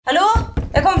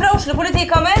Oslo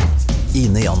politikammer.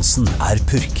 Ine Jansen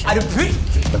purk. Du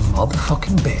purk? The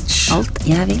motherfucking bitch. Alt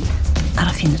jeg vil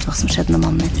å finne ut hva som skjedde med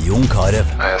mannen min. Jon Carew.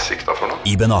 Jeg sikta for noe?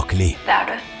 Iben Akeli. Det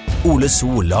du. Ole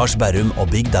So, Lars Berrum og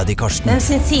Big Daddy Karsten. Hvem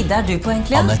sin side du på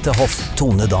egentlig? Annette Hoff,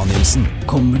 Tone Danielsen.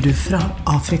 Kommer du fra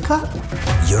Afrika?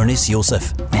 Jørnis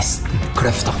Josef. Nesten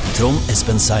kløfta. Trond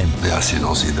Espen Seim. Det er synd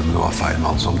å si det, men det var feil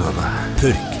mann som døde.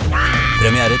 Purk.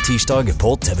 Premiere tirsdag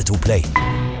på TV2 Play.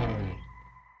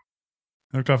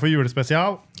 Er du klar for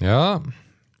julespesial? Ja.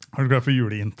 Er du klar for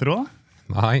juleintro da?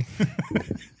 Nei.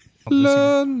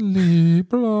 Lønlig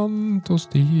blant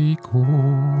oss de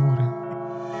kår.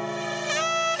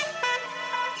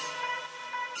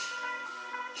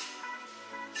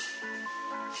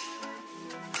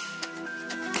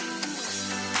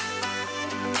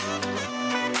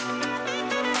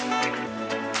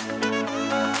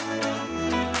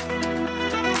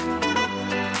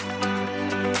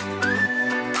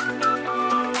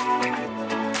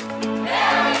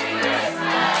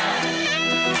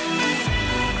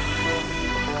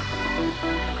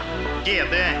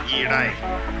 GD gir deg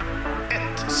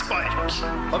Ett Spark.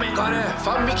 Kom inn, kare.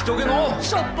 Fang viktoget nå.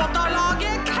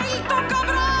 Shoppata-laget, keitokka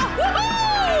bra!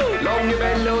 Lange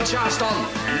Belle og Kjærstan.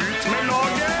 Ut med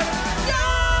laget!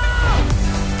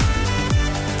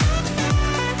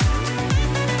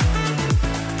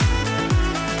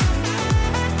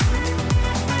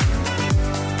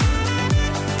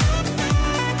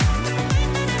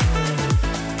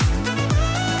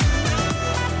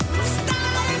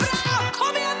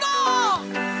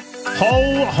 Ho,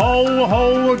 ho, ho,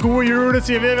 god jul,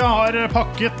 sier vi. Vi har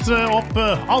pakket opp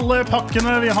alle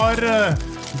pakkene. Vi har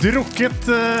drukket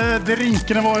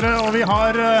drinkene våre, og vi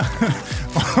har...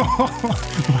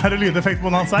 Hva det lydeffekt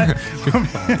på hans her?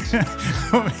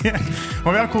 Og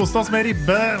vi har kost oss med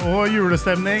ribbe og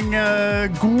julestemning.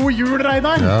 God jul,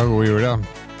 Reidar! Ja, god jul, ja.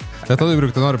 Dette har du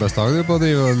brukt en arbeidsdag på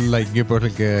å legge på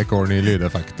slike corny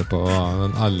lydeffekter på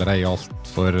den allerede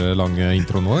alt for lange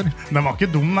introen vår. Den var ikke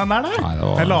dum, den der. Nei, det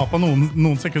var... Jeg la på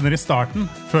noen sekunder i starten,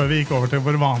 før vi gikk over til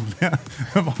vår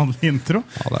vanlige intro.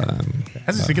 Ja,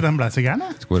 Jeg synes ikke den ble så gæren.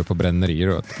 Skåret på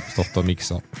brennerier, vet du. Stått og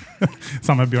mikset.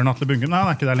 Samme Bjørn Atle Bungen. Nei,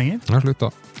 han ikke der lenger. Ja, slutt da.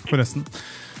 Forresten.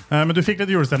 Men du fikk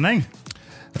litt julestemning.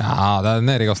 Ja, det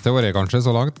nærmeste året kanskje,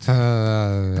 så langt.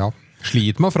 Ja.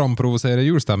 Sliter med å framprovosere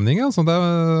julestemning, altså. Det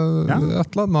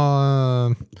et eller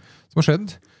annet som har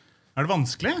skjedd. Er det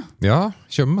vanskelig? Ja,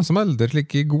 kommer som eldre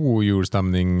slik i god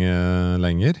julestemning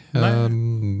lenger.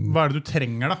 Hva det du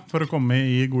trenger da, for å komme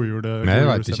i god julestemning? Nei, jeg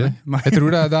vet ikke. Nei. Jeg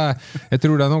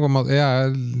tror det er noe om at jeg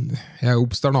er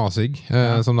oppstarnasig,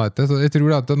 som det heter. Så jeg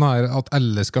tror det er at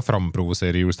alle skal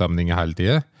framprovosere julestemning hele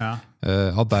tiden. Ja.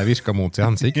 At det virker mot sin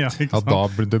hensikt. Ja, at da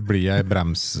det blir en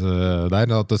brems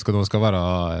der. At det skal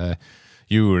være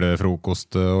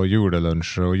julefrokost og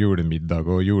julelunsj og julemiddag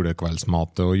og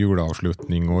julekveldsmat og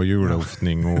juleavslutning og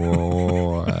juleoftning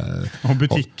og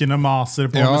butikkene maser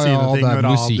på med sine ting og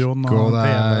radioen og det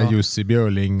er Jussi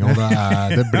Bjørling og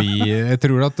det blir, jeg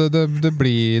tror at det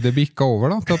blir ikke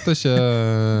over da, til at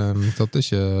det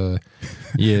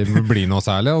ikke blir noe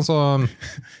særlig altså,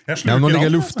 nå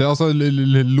ligger luftet altså,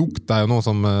 lukt jo noe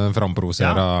som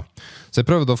framprovoserer så jeg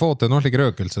prøvde å få til noen slik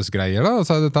røkelsesgreier da,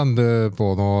 så jeg tente på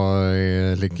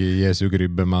noe like Jesu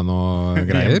grybbe med noe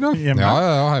greier da.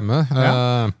 Ja, hjemme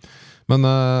men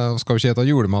skal vi ikke ete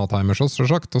julemat hjemme så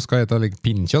sagt, da skal jeg ete litt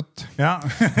pinnkjøtt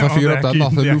for fyr at den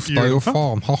det lufta jo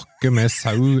faen hakke med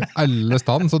sau alle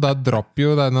stand, så det drapp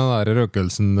jo denne der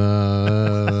røkelsen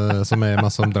som jeg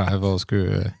mest som drev og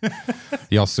skulle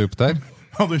jasse opp der.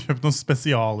 Har du kjøpt noen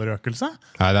spesialrøkelse?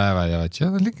 Nei, jeg vet ikke.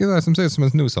 Det er det som ser ut som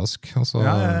en snusask. Altså,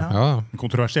 ja.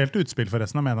 Kontroversielt utspill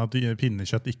forresten. Jeg mener at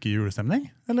pinnekjøtt ikke gir julestemning,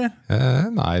 eller?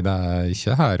 Nei, det er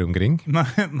ikke her omkring.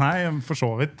 Nei, for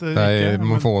så vidt ikke.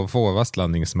 Man får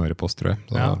vestlandingssmørepost, tror jeg.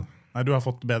 Så. Ja. Nei, du har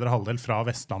fått bedre halvdel fra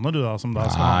Vestlandet, du da, som da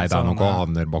skal... Nei, det er noe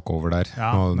aner bakover der.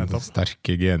 Noen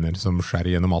sterke gener som skjærer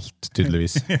gjennom alt,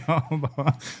 tydeligvis.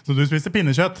 Så du spiser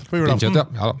pinnekjøtt på julaften?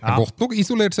 Pinnekjøtt, ja. Godt nok,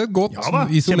 isolert sett. Godt,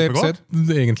 isolert sett.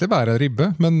 Egentlig bare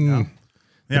ribbe, men...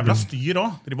 Jævla styr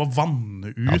også. Driver å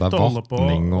vanne ut det er og holde på.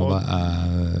 Vattning, og det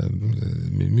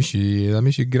er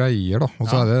mye greier, da.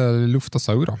 Og så er det luft av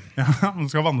sau, da. Ja,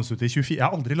 det skal vannes ut i 24... Jeg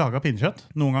har aldri laget pinnekjøtt.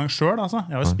 Noen gang selv, altså.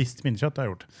 Jeg har jo spist pinnekjøtt, det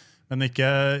har jeg gjort. Men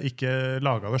ikke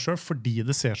laget det selv, fordi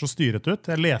det ser så styret ut.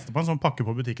 Jeg leste på en sånn pakke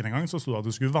på butikken en gang, så stod det at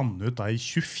du skulle vanne ut da i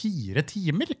 24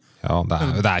 timer. Ja, det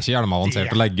er ikke gjerne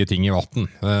avansert å legge ting i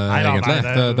vatten, egentlig.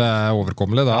 Det er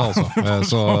overkommelig det, altså.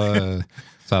 Så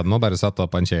er det nå bare å sette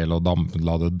på en kjel og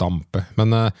la det dampe.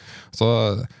 Men så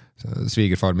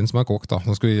svigerfar min som kokk da,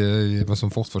 han skulle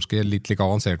som fosforske litt like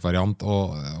avansert variant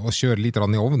og kjøre litt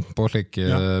rann I ovn på slik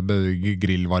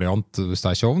grillvariant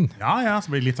stekjeovn. Ja, så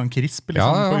blir det litt sånn krisp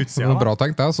liksom, på utsida. Ja, bra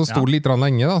tenkt det. Så stod det litt rann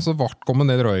lenge da, så kom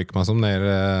en del røyk med som ned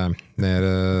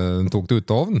tok det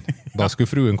ut av ovnen. Da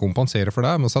skulle fruen kompensere for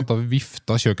det med å sette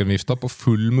kjøkkenvifta på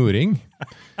full muring.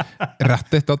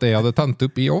 Rett etter at jeg hadde tent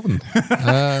opp I ovnen.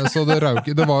 Så det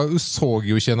så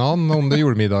jo ikke han om det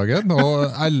julemiddagen,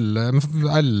 og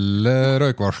alle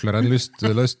røykvarslerne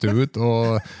løste ut,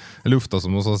 og lufta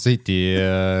som også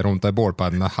sitter rundt I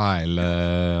bålpennene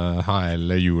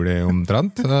hele julet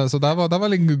omtrent. Så det var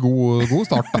litt god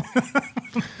start da.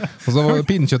 Og så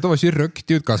pinnekjøttet var ikke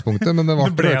røkt I utgangspunktet, men det var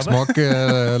røksmak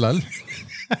lell.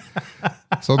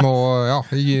 Så nå,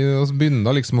 jeg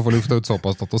begynner liksom å få lufta ut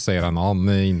såpass at å se en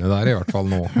annen inne der I hvert fall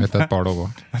nå, etter et par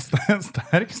dager.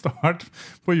 Sterk start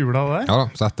på jula der. Ja da,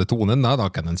 sette tonen der da,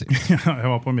 kan en si. Jeg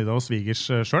var på middag hos svigers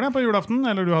selv på julaften,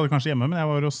 eller du hadde kanskje hjemme, men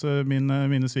jeg var hos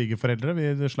mine svigerforeldre.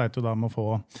 Vi sleit jo da med å få...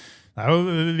 Det jo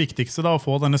det viktigste da, å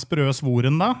få denne sprø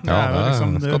svoren da.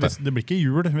 Det blir ikke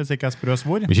jul hvis det ikke sprø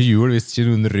svor. Det blir ikke jul hvis ikke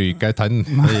noen ryker I tenn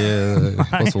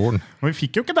på svoren. Og vi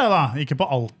fikk jo ikke det da, ikke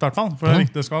på alt I hvert fall. For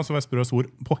det skal være sprø svor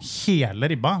på hele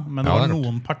ribba, men det var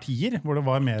noen partier hvor det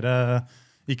var mer...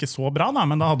 Ikke så bra da,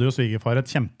 men da hadde jo svigerfar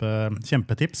et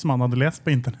kjempetips som han hadde lest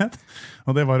på internett,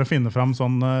 og det var å finne fram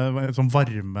sånn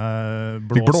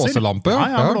varmeblåser. Blåselampe,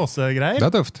 ja, blåsegreier.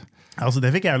 Det tøft. Altså,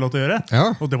 det fikk jeg lov til å gjøre,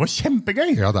 og det var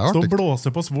kjempegøy. Stå og blåse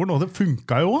på svoren, og det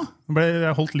funket jo også.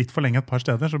 Jeg holdt litt for lenge et par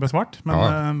steder, så det ble svart,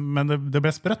 men det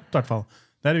ble sprøtt I hvert fall.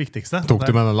 Det det viktigste. Tok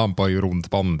du med den lampa jo rundt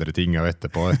på andre ting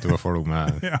etterpå?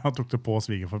 Ja, tok du på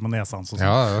svigerfar med nesa hans og sånn.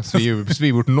 Ja,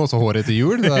 svigerten også håret til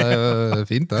jul. Det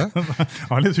fint, det.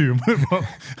 Har litt humor på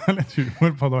det, I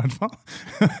hvert fall.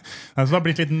 Så det har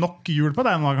blitt litt nok jul på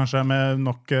den, kanskje, med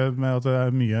at det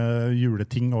mye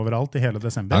juleting overalt I hele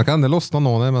desember. Ja, kan det losne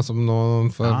nå, men som nå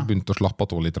begynte å slappe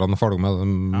av litt, ferdig med det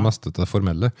meste til det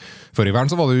formelle. Før I verden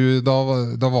så var det jo,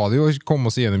 da var det jo å komme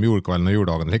oss gjennom julekvelden og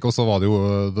juledagen, og så var det jo,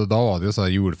 da var det jo så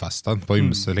julefesten på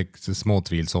ymse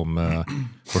småtvil som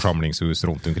forsamlingshus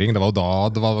rundt omkring. Det var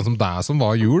det som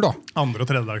var jul da. Andre- og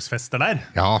tredjedagsfester der.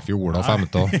 Ja, 4. og 5.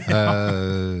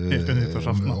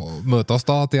 Møtes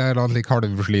da til en eller annen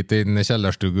halvslit I en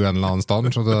kjellerstugge en eller annen stand,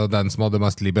 så det den som hadde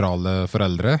mest liberale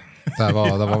foreldre. Det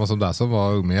var som det som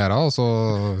var med å gjøre. Og så,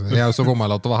 jeg jo så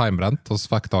gammel at det var heimbrent, og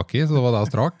så fikk tak I, så det var det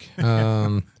strak.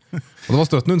 Og det var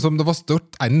støtt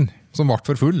en som ble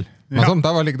for full. Men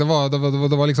det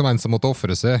var liksom en som måtte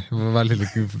offre seg veldig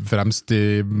fremst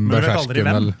I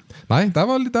bersersken. Nei, det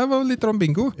var litt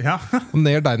bingo. Og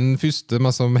ned den første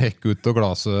med som hekk ut og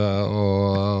glaset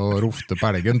og rofte på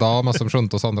elgen, da med som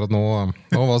skjønte oss andre at nå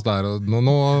var det der, og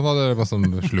nå var det som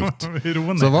slutt.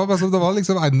 Så det var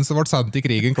liksom en som ble sendt I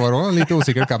krigen hver år, litt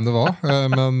usikker hvem det var,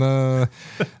 men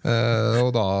og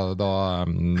da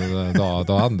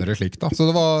endte det slik da.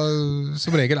 Så det var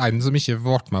som regel en som ikke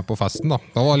ble med på festen da.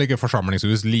 Det var like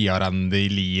forsamlingshus, Liarende I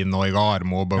Lien og I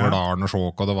Garmo og Bøverdalen og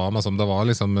Sjåk, og det var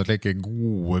liksom like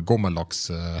gode gammeldags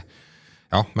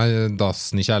med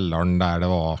dassen I kjelleren der det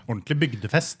var ordentlig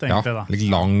bygdefest egentlig da. Litt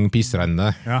lang pissrenne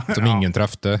som ingen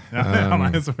trøfte.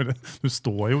 Du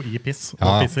står jo I piss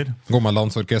og pisser.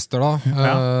 Gammellandsorkester da,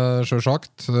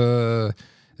 selvsagt.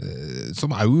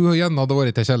 Som jo igjen hadde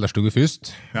vært til kjellerstugge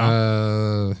først.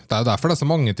 Det jo derfor det så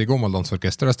mange til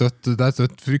gammellandsorkester. Det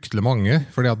støtt fryktelig mange,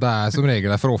 fordi at det som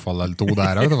regel frafall eller to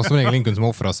der. Det var som regel ingen som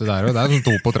offret seg der. Det sånn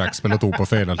 2 på trekkspill og 2 på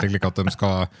feil, slik at de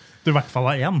skal I hvert fall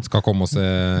ha en. Skal komme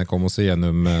seg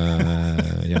gjennom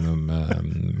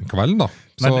kvelden da.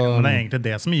 Men det egentlig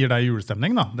det som gir deg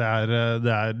julestemning da.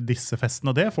 Det disse festene,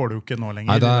 og det får du jo ikke nå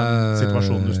lenger I den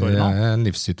situasjonen du står I nå. Det en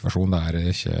livssituasjon der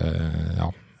ikke,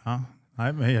 Nei,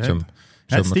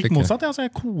 jeg stikk motsatt, jeg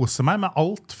koser meg med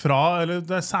alt fra, eller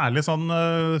det særlig sånn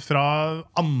fra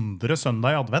andre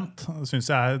søndag I advent, synes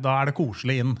jeg, da det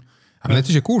koselig inn. Men det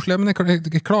ikke koselig, men jeg klarer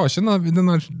ikke den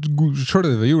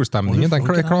selve julestemningen, jeg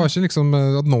klarer ikke liksom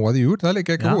at nå det jul, det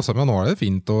like jeg koser meg, nå det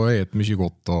fint og jeg mye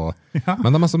godt, men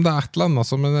det som det et eller annet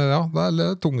som, det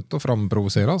litt tungt å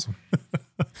framprovosere, altså.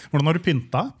 Hvordan har du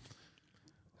pynta?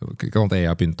 Hvordan jeg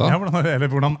har pynta? Ja,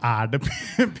 hvordan det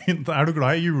pynta? Du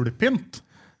glad I julepynt?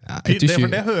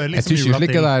 Jeg synes ikke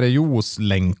like der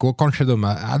Joslenk og kanskje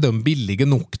de billige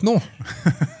nok nå.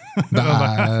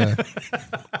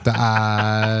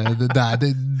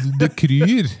 Det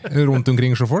kryr rundt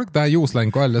omkring så folk. Det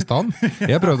Joslenk og alle stand.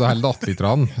 Jeg prøvde å helde 8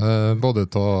 literen, både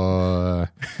til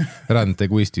rent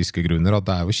egoistiske grunner, at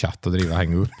det jo kjett å drive og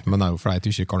henge opp, men det jo for jeg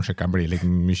tykker kanskje kan bli like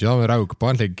mye rauk på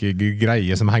en like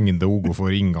greie som hengende ogo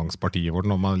for inngangspartiet vårt,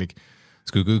 når man like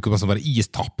Skulle ikke være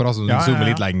istapper, altså du zoomer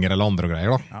litt lenger eller andre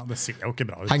greier da. Ja, det ser jo ikke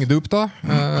bra ut. Hengte det opp da,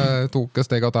 tok et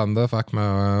steg attende, fikk meg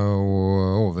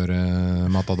over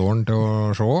Matadoren til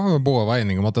å se. Både var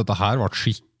enige om at dette her var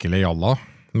skikkelig jalla,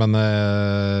 men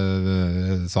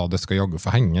sa det skal jagge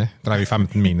for henge. Drev i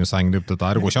 15 minus hengte opp dette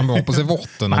her, og går ikke an å på seg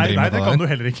våtte når Nei, det kan du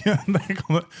heller ikke.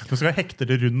 Du skal hekte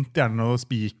det rundt gjerne og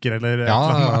spiker eller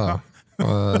ja.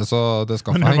 Så det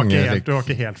skal men henge du var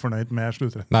ikke helt fornøyd med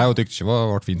sluttretten? Nei, jeg tykte ikke det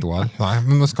var fint OL. Nei,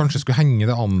 men kanskje skulle henge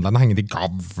det annerledes, henge det i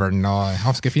gavlen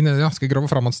og skal jeg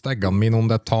grave frem at steggene mine om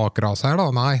det takras her da?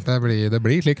 Nei, det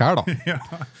blir slik her da. Ja.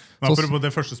 Apropos det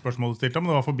første spørsmålet du stilte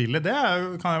om det var for billig, det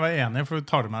kan jeg være enig i, for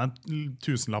tar du med en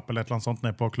 1000-lapp eller et eller annet sånt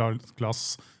ned på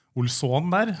Klass Olsson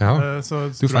der. Ja.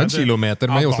 Så du får en kilometer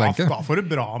med jordlenke. Da får du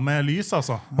bra med lys,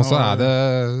 altså. Og så det,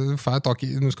 får jeg tak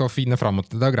i, du skal finne frem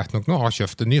at det greit nok nå å ha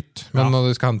kjøpt det nytt, men når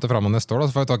du skal hente frem neste år, da,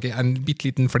 så får jeg tak i en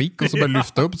bitteliten flik, og så bare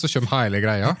lufte opp, så kommer hele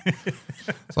greia.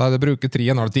 Så jeg bruker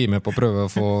 3,5 timer på å prøve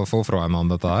å få fra en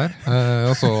annen dette her.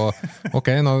 Og så,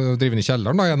 ok, nå driver vi i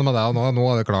kjelleren da, gjennom det, og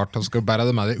nå det klart, og så skal jeg bære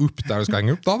det med det opp der du skal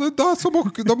henge opp. Da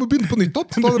må vi begynne på nytt, da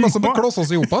er det masse med klosser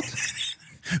seg opp at.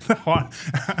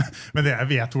 Men det jeg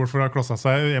vet hvorfor det har klosset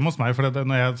seg hjemme hos meg, for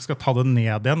når jeg skal ta det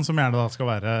ned igjen, som gjerne da skal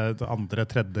være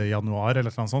 2.-3. januar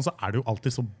eller noe sånt, så det jo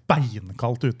alltid så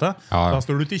beinkaldt ute. Da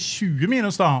står du til 20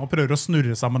 minus da, og prøver å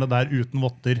snurre sammen det der uten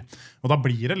votter, og da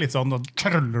blir det litt sånn, da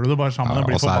krøller du det bare sammen.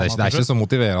 Og så det ikke så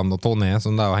motiverende å ta ned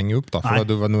som det å henge opp da, for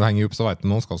når du henger opp så vet du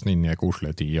noen skal inn i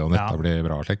koselig tid, og dette blir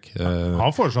bra slik. Jeg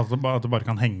har foreslått at det bare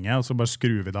kan henge, og så bare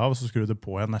skruer vi det av, og så skrur vi det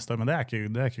på igjen neste år, men det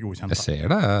ikke godkjent. Jeg ser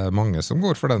det, mange som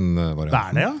går for den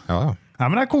varianten. Det det, ja. Ja,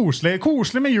 men det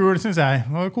koselig med jul, synes jeg.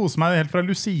 Og koser meg helt fra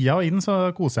Lucia og inn,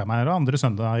 så koser jeg meg, og andre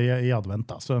søndag i advent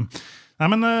da. Så, nei,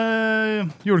 men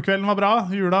julekvelden var bra.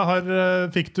 Jula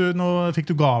fikk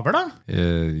du gaver da?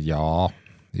 Ja,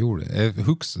 jeg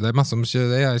husker, det mest som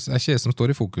det ikke som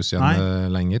står i fokus igjen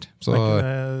lenger. Så, det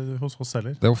ikke hos oss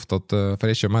heller. Det ofte at,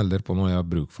 for jeg kommer heller på noe jeg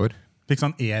har bruk for. Fikk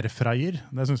sånn airfryer,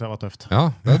 det synes jeg var tøft.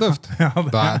 Ja, det tøft.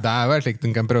 Det jo slik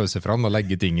den kan prøve seg fram og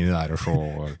legge ting inn i der og se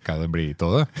hva det blir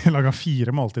av det. Jeg laget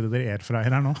 4 måltider i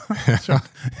airfryer her nå.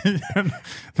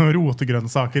 Noen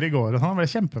rotegrønnsaker i går, og sånn, det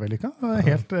ble kjempevellykket.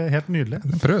 Helt nydelig.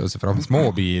 Prøve seg fram,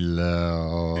 småbil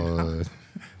og...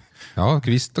 Ja,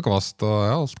 kvist og kvast og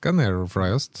alt kan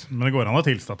airfryest. Men det går an å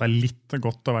tilstå at det litt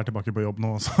godt å være tilbake på jobb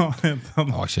nå også.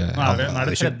 Nå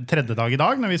det 3. dag i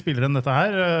dag når vi spiller inn dette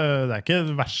her. Det ikke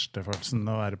verste følelsen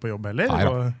å være på jobb heller. Nei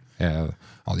da, jeg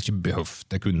hadde ikke behøvd,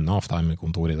 jeg kunne haft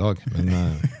hjemmekontor i dag, men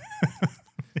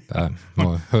nå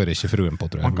hører ikke fruen på,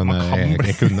 tror jeg, men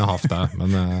jeg kunne haft det,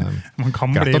 men man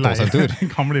kan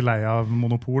bli lei av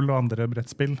monopol og andre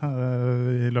brettspill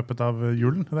i løpet av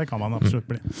julen, det kan man absolutt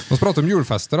bli. Nå prater om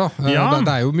julefester da,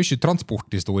 det jo mye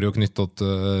transporthistorie knyttet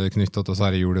til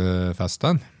disse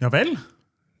julefestene. Ja vel?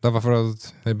 Det var for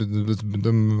at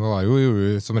de var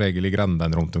jo som regel i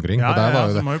grenden rundt omkring. Ja,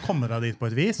 så må jo komme deg dit på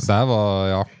et vis. Det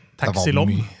var, ja. Taxi-lobb?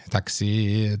 Taxi,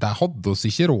 det hadde oss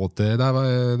ikke råd til.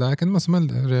 Det ikke noe som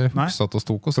husker at oss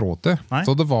tok oss råd til. Nei.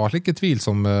 Så det var slike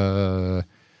tvilsomme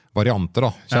varianter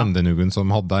da. Kjente noen som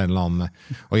hadde en eller annen.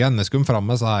 Og gjerne skulle fram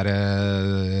med så her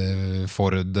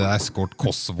Ford Escort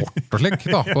Cosworth og slik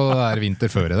da, på det der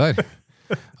vinterføret der.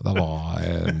 Det var,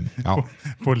 ja.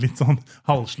 På litt sånn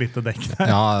halvslitte dekk der.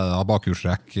 Ja,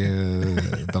 bakhjulstrekk.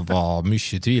 Det var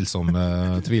mye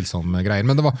tvilsomme greier.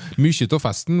 Men det var mye av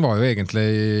festen var jo egentlig,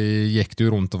 gikk du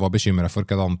rundt og var bekymret for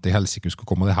hvordan til helsike skulle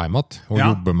komme deg hjem igjen, og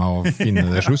jobbe med å finne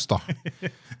det sjus da.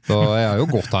 Så jeg har jo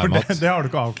gått hjem igjen. Det har du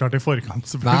ikke avklart i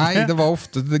forkant, Nei, det var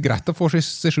ofte greit å få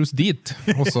seg sjus dit.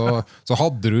 Og så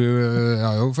hadde du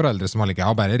jo foreldre som var like,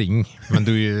 ja, bare ring. Men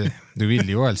du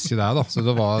ville jo helst ikke det da. Så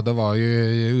det var jo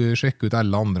sjekke ut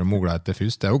alle andre muligheter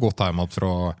først. Det jo gått hjem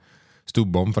fra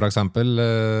Stubbom for eksempel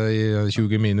i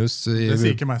 20 minus. Det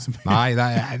sier ikke meg så mye.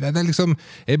 Nei, det liksom,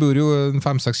 jeg bor jo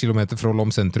 5-6 kilometer fra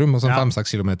Lom sentrum, og så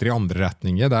 5-6 kilometer i andre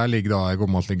retninger. Der ligger da jeg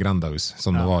gammelt i Grendahus,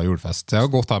 som det var julefest. Så jeg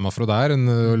har gått hjem fra der, en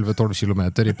 11-12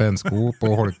 kilometer i pensko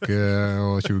på Holke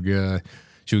og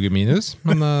 20 minus,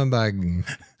 men det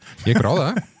gikk bra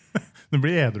det. Det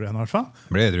blir edru igjen i hvert fall.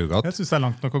 Jeg synes det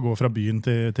langt nok å gå fra byen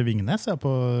til Vingnes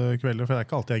på kvelder, for det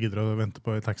ikke alltid jeg gidder å vente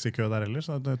på taxikø der heller,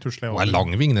 så det tusler jeg over. Det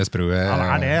lang Vingnesbru. Ja,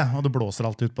 det det, og det blåser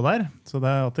alltid ut på der, så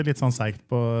det alltid litt sånn seigt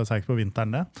på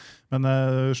vinteren det. Men det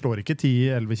slår ikke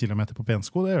 10-11 kilometer på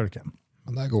pensko, det gjør det ikke.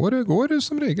 Men det går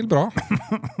som regel bra.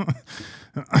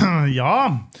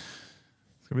 Ja,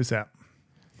 skal vi se.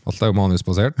 Alt jo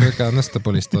manusbasert. Hva neste på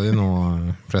lista di nå,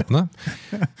 Frettene?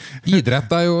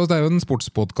 Idrett jo en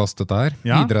sportspodcast dette her.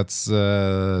 Ja.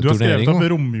 Idrettsturnering. Du har skrevet opp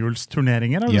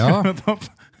romjulsturneringer, har du skrevet opp?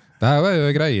 Det jo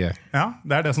greie. Ja,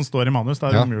 det det som står i manus, det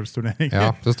romjulsturnering.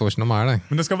 Ja, det står ikke noe mer, det.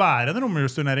 Men det skal være en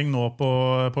romjulsturnering nå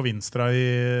på Vinstra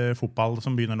i fotball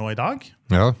som begynner nå i dag.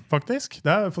 Ja. Faktisk.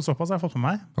 Det for såpass jeg fått med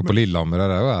meg. Og på Lillehammer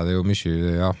det jo mye,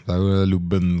 ja, det jo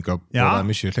Lubben Cup, og det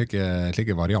mye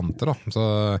slike varianter da. Så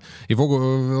i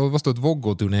var stått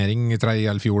Vågå-turnering 3.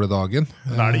 eller 4. dagen.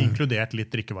 Da det inkludert litt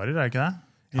drikkevarer, det ikke det?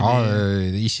 Ja,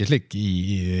 ikke slik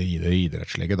i det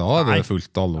idrettslige da, det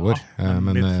fullt alvor,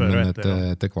 men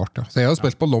etter hvert, ja. Så jeg har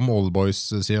spilt på Lom Oldboys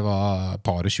siden jeg var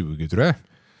par 20, tror jeg.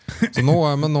 Så nå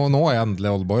jeg endelig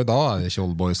Oldboy, da det ikke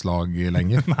Oldboys lag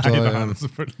lenger. Nei, det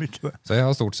selvfølgelig ikke det. Så jeg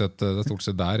har stort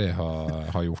sett der jeg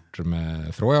har gjort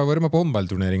med fra. Jeg har vært med på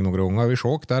håndballturnering noen ganger i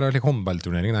Sjåk, der det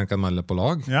håndballturnering der jeg kan melde på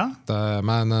lag. Ja.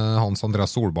 Men Hans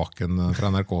Andreas Solbakken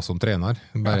fra NRK som trener,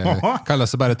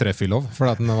 kallet seg bare Treffilov, for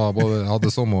at han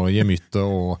hadde så mye gemytte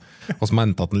og som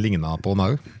mente at han lignet på han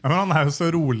også. Ja, men han jo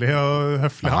så rolig og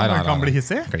høflig, han kan bli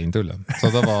hissig. Klin tullen. Så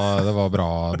det var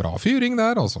bra fyring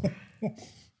der, altså.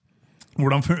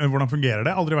 Hvordan fungerer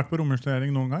det? Aldri vært på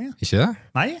romjulsturnering noen gang? Ikke det?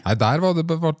 Nei, der var det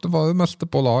meldte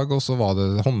på lag, og så var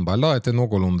det håndball da, etter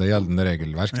noenlunde gjeldende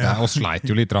regelverk. Og sleit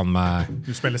jo litt med...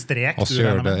 Du spiller strek, du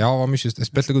regner med? Ja, jeg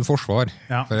spilte godt forsvar,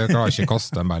 for jeg klarer ikke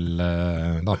kaste en ball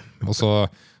da. Og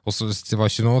så det var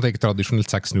ikke noe tradisjonelt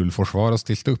 6-0-forsvar og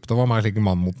stilte opp. Det var mer slik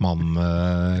mann mot mann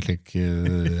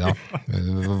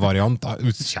variant.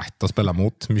 Kjett å spille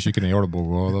mot. Mye kunne i Ølbog,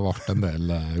 og det var en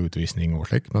del utvisning og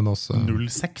slik.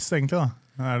 0-6 egentlig da?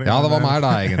 Ja, det var mer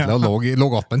det egentlig. Det lå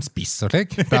godt med en spiss og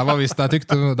slik. Det var visst, jeg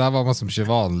tykte, det var masse ikke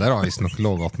vanlig. Hvis nok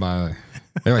lå godt med...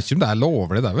 Jeg vet ikke om det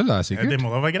lovlig, det vel det sikkert. Det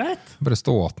må da være greit. Bare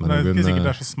stå at med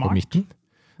noen på midten.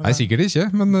 Nei, sikkert ikke,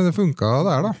 men det funket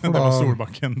der da. Det var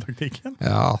Solbakken-taktikken?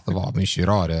 Ja, det var mye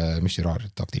rare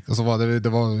taktikk. Og så var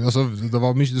det var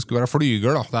mye, det skulle være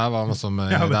flyger da. Det var som,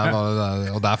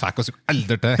 og det fikk oss jo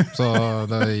aldri til. Så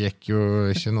det gikk jo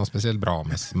ikke noe spesielt bra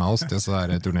med oss til så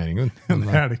der turneringen. Men,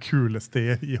 det det kuleste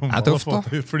i håndball å få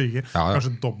til flyger.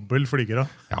 Kanskje dobbelt flyger da.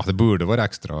 Ja, det burde være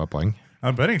ekstra poeng.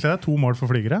 Det bør egentlig være 2 mål for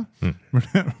flygere.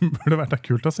 Burde vært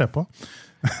kult å se på.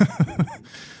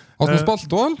 Har du spalt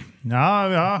da?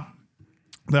 Ja.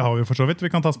 Det har vi for så vidt.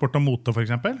 Vi kan ta sport og mote for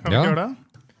eksempel. Kan vi gjøre det?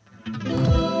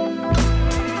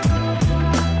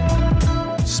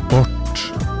 Sport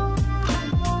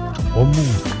og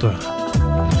mote.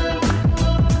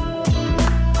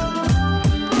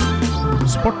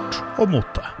 Sport og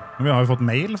mote. Vi har jo fått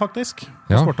mail faktisk.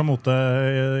 Sport og mote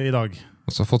i dag. Og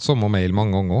så har fått samme mail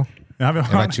mange ganger også. Jeg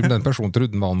vet ikke om den personen trodde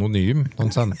den var anonym.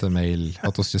 Han sendte mail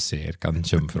at vi ikke ser hva den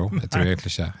kommer fra. Jeg tror egentlig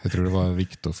ikke. Jeg tror det var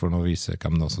viktig for å vise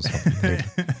hvem det også sa.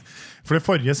 For det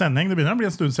forrige sending, det begynner å bli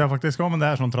en stund siden faktisk også, men det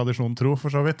sånn tradisjon tro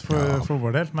for så vidt for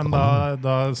vår del. Men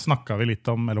da snakket vi litt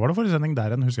om, eller var det forrige sending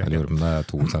der en, husker jeg ikke. Jeg lurer om det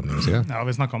 2 sendinger siden. Ja,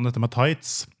 vi snakket om dette med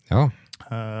tights. Ja.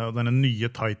 Og denne nye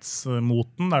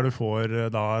tights-moten, der du får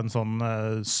da en sånn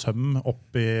søm opp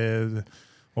i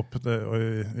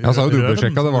Ja, så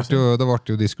dobbeltsjekka, det ble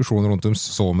jo diskusjon rundt om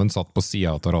Somen satt på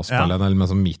siden av raspallen, eller med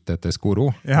sånn midt etter skoro.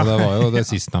 Og det var jo det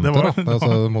sistnevnte da, så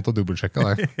du måtte dobbeltsjekke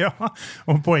det. Ja,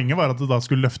 og poenget var at du da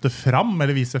skulle løfte fram,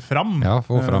 eller vise fram. Ja,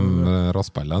 få fram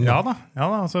raspallen. Ja da,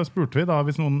 så spurte vi da,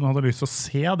 hvis noen hadde lyst til å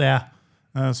se det,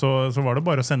 så var det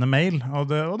bare å sende mail,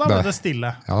 og da ble det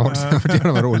stille. Ja, fordi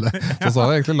det var rolig. Så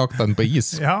hadde jeg egentlig lagt den på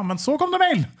is. Ja, men så kom det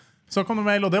mail! Og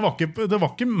det var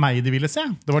ikke meg de ville se.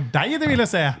 Det var deg de ville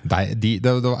se. Det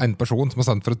var en person som har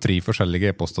sendt fra 3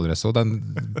 forskjellige e-postadresser, og den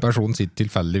personen sitter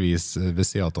tilfeldigvis ved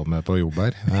siden av meg på jobb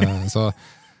her. Så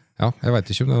ja, jeg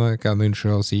vet ikke om det kan jeg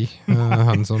ønske å si.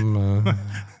 Han som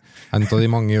en av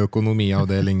de mange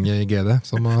økonomiavdelinger i GD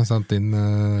som har sendt inn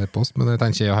e-post, men jeg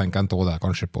tenker han kan ta det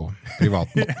kanskje på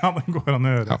privaten. Ja, det går an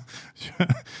å gjøre.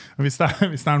 Ja. Hvis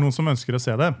det noen som ønsker å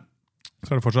se det,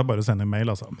 så det fortsatt bare å sende en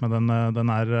mail, altså. Men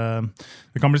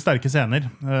det kan bli sterke scener.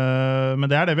 Men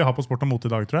det det vi har på sport og mote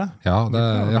i dag, tror jeg. Ja,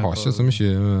 jeg har ikke så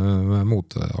mye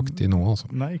moteaktig nå, altså.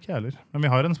 Nei, ikke heller. Men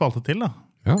vi har en spalte til, da.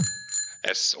 Ja.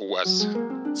 SOS.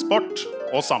 Sport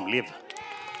og samliv.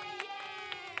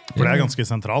 For det ganske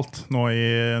sentralt nå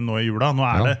i jula. Nå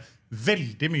det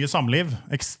veldig mye samliv,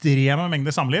 ekstreme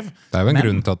mengder samliv. Det jo en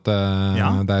grunn til at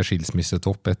det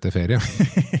skilsmissetopp etter ferie.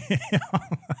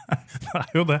 Ja,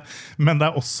 det jo det. Men det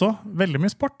også veldig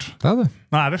mye sport. Det det.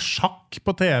 Nå det sjakk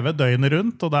på TV døgnet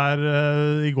rundt, og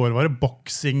i går var det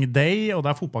Boxing Day, og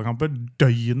det fotballkamper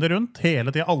døgnet rundt,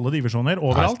 hele tiden, alle divisjoner,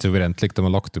 overalt. Helt suverent likt de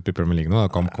har lagt opp i Premier League nå,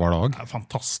 det kamp hver dag.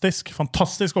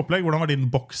 Fantastisk opplegg. Hvordan var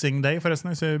din Boxing Day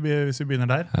forresten, hvis vi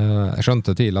begynner der? Jeg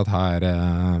skjønte tidlig at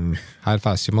her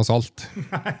får ikke masse alt.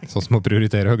 Sånn som å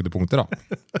prioritere høydepunkter da.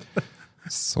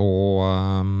 Så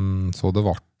det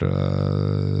ble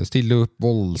stille opp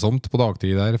voldsomt på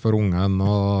dagtid der for ungen,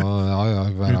 og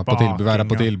være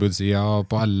på tilbudssida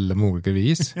på alle mulige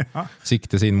vis.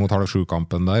 Siktes inn mot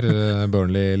 6:30-kampen der,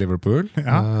 Burnley-Liverpool.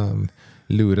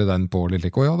 Lurer den på litt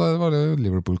like. Ja, det var det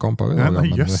Liverpool-kampen.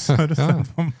 Jøss, har du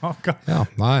sett på maka? Ja,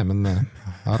 nei, men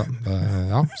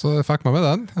ja, så jeg fikk meg med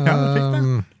den. Ja, du fikk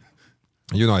det.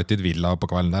 United Villa på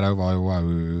kvelden der var jo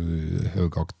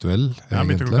høyaktuell. Ja,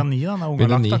 begynte 9:00 da, da ungen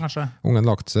lagt da, kanskje? Ungen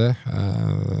lagt seg.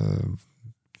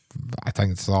 Jeg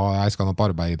tenkte jeg skal nå på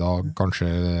arbeid i dag, kanskje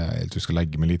du skal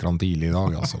legge meg litt tidlig i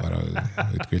dag, altså være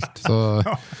utkvilt. Så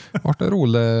ble det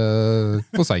rolig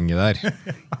på senget der.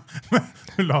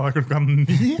 Du la deg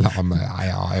 9:00? La meg,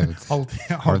 halv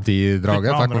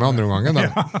 10-draget, fikk meg andre omgangen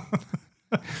da.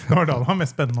 Det var da det var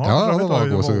mest spennende. Ja, det var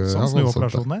jo voldsomt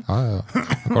snuoperasjon der.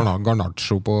 Ja.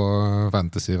 Garnaccio på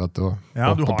Fantasy, vet du.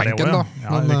 Ja, du på har benken, det da. også, ja.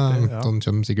 Men sånn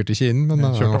kommer sikkert ikke inn. Men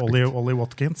kjørte Ollie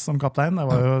Watkins som kaptein, det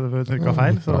var jo trykket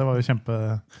feil, så det var jo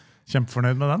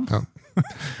kjempefornøyd med den. Ja.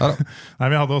 Nei,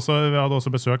 vi hadde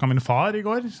også besøk av min far i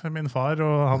går. Min far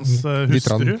og hans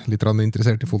hustru. Litt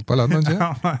interessert i fotball, ikke?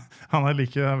 Han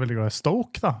veldig glad i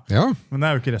Stoke, da. Ja. Men det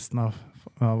er jo ikke resten av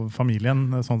familien.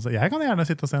 Sånn. Jeg kan gjerne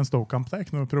sitte og se en Stoke-kamp, det er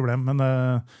ikke noe problem. Men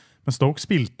Stoke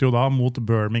spilte jo da mot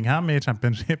Birmingham i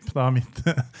Championship. Da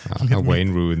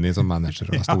Wayne Rooney som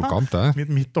manager av storkamp, det.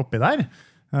 Midt oppi der.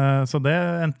 Så det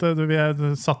endte,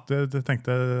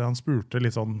 tenkte, han spurte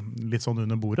litt sånn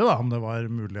under bordet da, om det var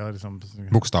mulig å liksom...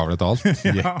 Bokstavlig talt,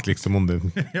 gikk liksom om du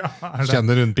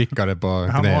kjenner rundt pikkere på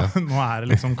kneet. Nå er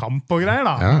det liksom kamp og greier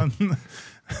da,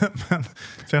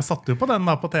 så jeg satte jo på den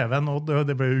da på TV-en, og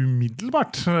det ble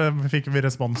umiddelbart fikk vi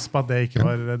respons på at det ikke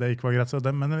var greit,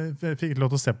 men vi fikk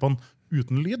lov til å se på den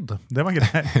uten lyd. Det var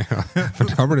greit. For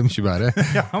da blir det mye bedre.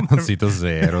 Han sitter og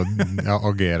ser og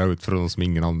agerer ut fra noe som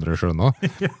ingen andre skjønner.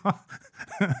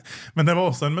 Men det var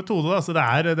også en metode da, så det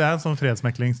er en sånn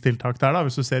fredsmeklingstiltak der da.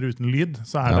 Hvis du ser uten lyd,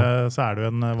 så er det jo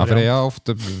en variant. Ja, for jeg har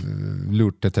ofte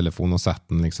lurt til telefonen og sett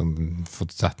den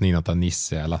inn at en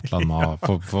nisse eller et eller annet,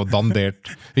 få dandert.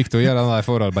 Viktig å gjøre den der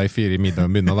forarbeid 4 i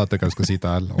middag, begynne å vite hva du skal sitte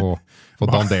her, og få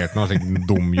dandert noe slik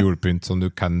dum julepynt som du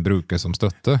kan bruke som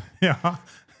støtte. Ja.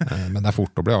 Men det er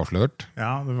fort å bli avslørt.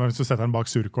 Ja, hvis du setter den bak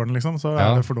surkåren liksom, så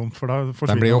er det for dumt, for da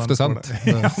forsvinner den. Blir ofte sendt.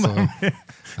 Jeg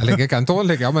kan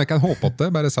men jeg kan håpe at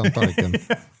det bare er sendt av ikke.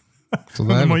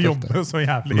 Men du må jobbe så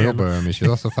jævlig. Du må jobbe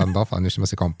mye, så da får jeg ikke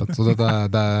med seg kampen. Så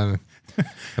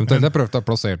eventuelt jeg prøvde å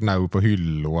plassere den jo på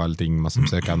hylle og alle ting, som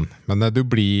jeg kan. Men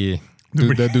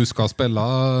du skal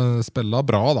spille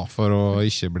bra da, for å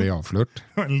ikke bli avslørt.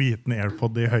 En liten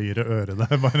AirPod i høyre øre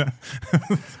der, bare.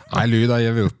 Nei, lyd jeg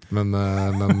gir opp, men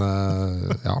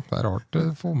ja, det er rart å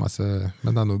få med seg,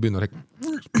 men det er nå begynner å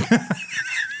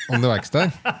om det vekst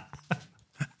der.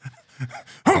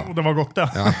 Det var godt, ja.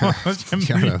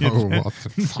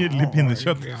 Kjempe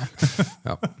pinnekjøtt.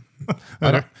 Ja.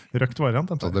 Røkt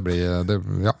variant. Det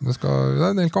er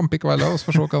en del kamp i kveld, og så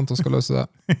får se hva han skal løse det.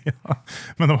 Ja,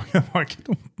 men det var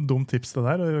ikke dumt tips det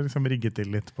der, å liksom rigge til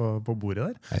litt på bordet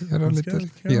der. Nei,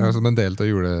 det er som en del til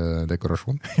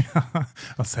juledekorasjon. Ja,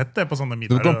 jeg har sett det på sånne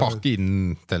middager. Du kan pakke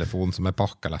inn telefonen som er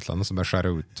pakket eller et eller annet, som er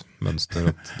skjæret ut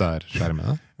mønster der skjermen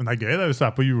er. Men det er gøy, hvis du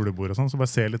er på julebord og sånn, så bare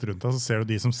se litt rundt deg, så ser du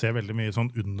de som ser veldig mye sånn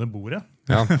under bordet.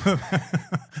 Ja.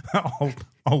 Det er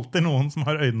alltid noen som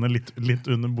har øynene litt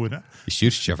under bordet. I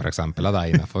kyrkja for eksempel er det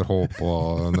ene for håp,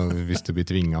 hvis du blir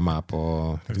tvinget med på...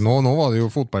 Nå var det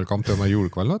jo fotballkamp til med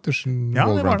julekveld,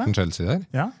 Wolverhampton-Chelsea der.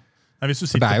 Ja. Nei, hvis du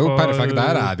det er jo perfekt,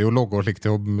 der er det jo logget slik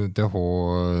til å ha,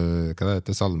 hva det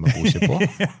heter, salmeboket på.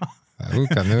 Ja. Du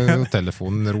kan jo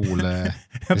telefonen rolig.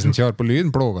 Hvis den ikke har på lyd,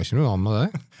 plåger ikke noe annet med det.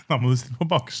 Da må du sitte på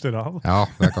bakerste rad. Ja,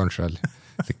 det er kanskje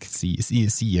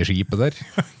sideskipet der.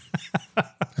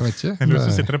 Jeg vet ikke. Eller hvis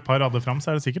du sitter et par rader frem,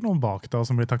 så er det sikkert noen bak deg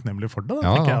som blir takknemlig for det,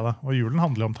 tenker jeg da. Og julen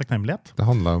handler om takknemlighet. Det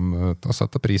handler om å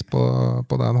sette pris på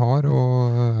det en har, og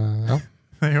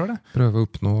det gjør det. Prøve å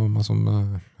oppnå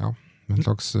en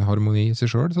slags harmoni i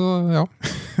seg selv, så ja.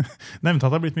 Nevnte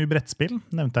at det har blitt mye brettspill,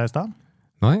 nevnte jeg i sted.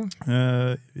 Nei.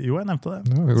 Jo, jeg nevnte det.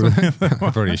 Ja,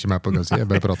 jeg følger ikke med på det å si, jeg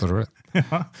bare prater selv.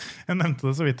 Ja, jeg nevnte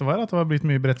det så vidt det var, at det har blitt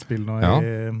mye brettspill nå i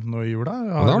jula.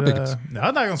 Ja, det har vært.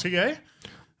 Ja, det er ganske gøy.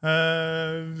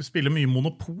 Vi spiller mye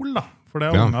Monopol da, for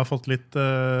det har unge fått litt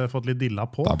dilla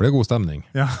på. Da blir det god stemning.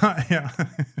 Ja.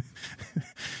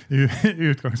 I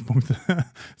utgangspunktet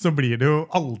så blir det jo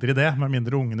aldri det, med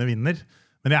mindre ungene vinner.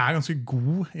 Men jeg ganske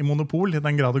god I monopol, I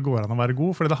den grad det går an å være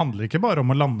god, for det handler ikke bare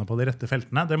om å lande på de rette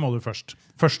feltene, det må du først.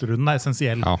 Første runden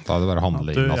essensiell. Ja, da det bare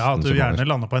handle I natten. At du gjerne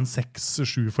lander på en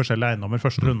 6-7 forskjellige eiendommer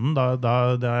første runden, det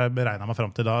har jeg beregnet meg frem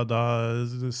til, da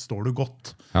står du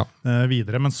godt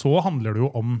videre. Men så handler det jo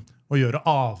om å gjøre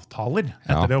avtaler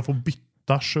etter det å få bytte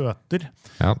skjøter.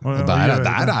 Ja,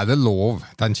 der det lov,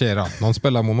 tenker jeg. Når man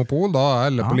spiller monopol, da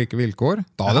alle på like vilkår.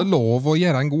 Da det lov å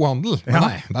gjøre en god handel. Men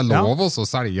nei, det lov også å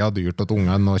selge dyrt til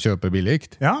ungen og kjøpe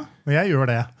billigt. Ja, og jeg gjør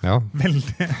det.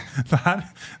 Veldig.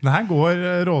 Det her går,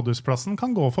 rådhusplassen kan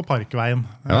gå for Parkveien,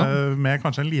 med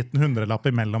kanskje en liten 100-lapp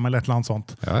imellom, eller et eller annet sånt.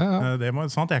 Det må,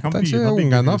 sånn at jeg kan begynne å bygge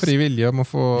ungen har fri vilje om å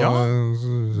få...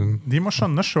 De må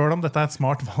skjønne selv om dette et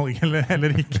smart valg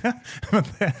eller ikke. Men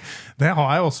det har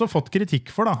jeg også fått kritikk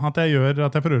for, da, at jeg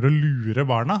prøver å lure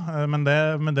barna, men det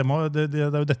er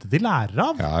jo dette de lærer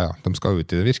av. Ja, de skal ut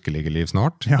I det virkelige liv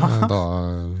snart. Da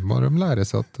må de lære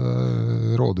seg at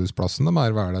rådhusplassen er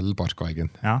mer verd eller Parkveien.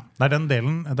 Ja, det er den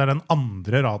delen, det er den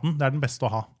andre raden, det er den beste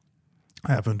å ha.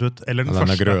 Har jeg funnet ut. Eller den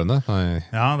første. Grønne? Nei.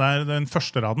 Ja, den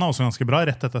første raden er også ganske bra.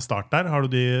 Rett etter start der har du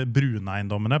de brune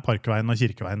eiendommene, Parkveien og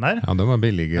Kirkeveien der. Ja, de er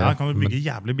billige. Ja, kan du bygge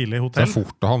jævlig billige hotell. Det er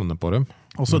fort å havne på dem.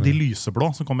 Også de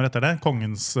lyseblå som kommer etter det.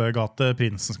 Kongens gate,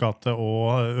 Prinsens gate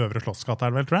og Øvre Slottsgate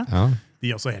er det vel, tror jeg. Ja.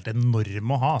 De er også helt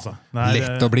enorme å ha, altså.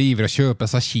 Lett å bli ivrig å kjøpe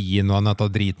seg kinoen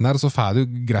etter driten der, og så får du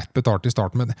greit betalt I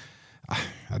starten, men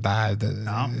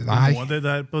nei.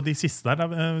 På de siste der, det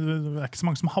ikke så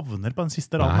mange som havner på den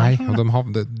siste raden. Nei, og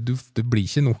det blir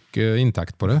ikke nok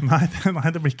inntekt på det. Nei,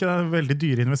 det blir ikke veldig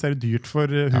dyre investere dyrt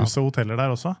for hus og hoteller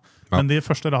der også. Men de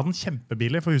første raden,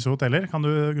 kjempebillig for hus og hoteller, kan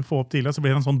du få opp tidlig, så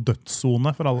blir det en sånn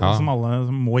dødszone for alle som alle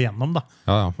må gjennom. Da.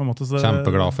 På en måte, så,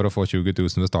 kjempeglad for å få 20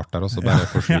 000 ved start der, og så bare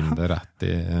forsvinner det rett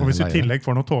I og hvis du I tillegg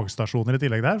får noen togstasjoner I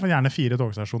tillegg der, for gjerne 4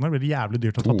 togstasjoner, blir det jævlig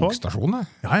dyrt å ta tog. Togstasjoner?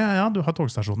 Ja, du har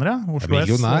togstasjoner, Oslo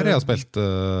millionær jeg har spilt du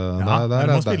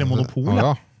må spille monopol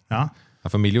ja.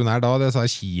 For millionær da, det er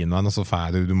kinoen og så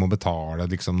ferdig, du må betale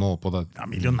liksom noe på det. Ja,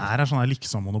 millionær sånn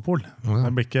liksom monopol. Det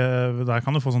blir ikke, der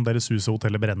kan du få sånn deres hus og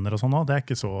hoteller brenner og sånn også. Det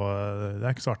ikke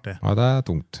så artig. Ja, det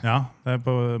tungt. Ja,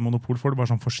 på monopol får du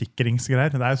bare sånn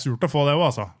forsikringsgreier. Det surt å få det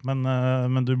også, altså.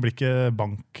 Men du blir ikke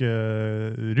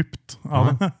bankrupt av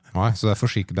det. Nei, så det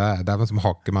er som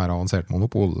hakket mer avansert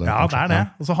monopol. Ja, det det.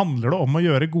 Og så handler det om å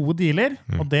gjøre gode dealer,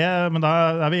 og men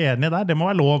da vi enige der. Det må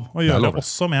være lov å gjøre det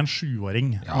også med en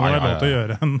 7-åring. Det må være lov til å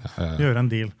gjøre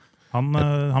en deal.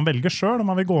 Han velger selv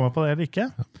om han vil gå med på det eller ikke.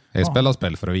 Jeg spiller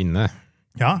spill for å vinne.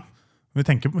 Ja, vi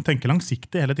tenker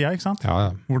langsiktig hele tiden, ikke sant?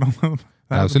 Ja. Hvordan...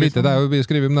 Det jo så lite, det jo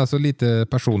beskrivet, men det så lite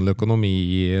personlig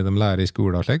økonomi de lærer I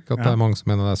skolen og slik, at det mange som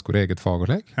mener det skulle eget fag og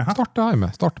slik. Starte hjemme,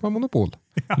 starte med monopol.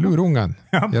 Lure ungen,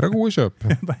 gjøre gode kjøp.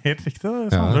 Det helt riktig,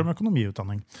 det handler om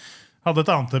økonomiutdanning. Hadde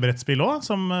et annet brettspill også,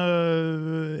 som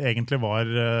egentlig var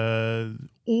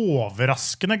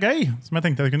overraskende gøy, som jeg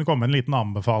tenkte jeg kunne komme en liten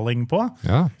anbefaling på,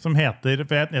 som heter,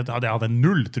 for jeg hadde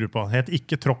null tro på, het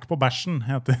Ikke tråkk på bæsjen,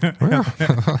 Høres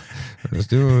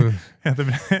det jo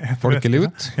folkelig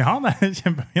ut? Ja, det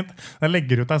kjempefint. Jeg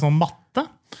legger ut en sånn matte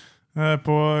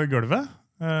på gulvet,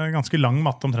 ganske lang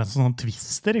matte omtrent sånn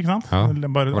twister, ikke sant? Ja,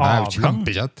 bare og det jo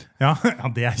kjempekjett. Ja,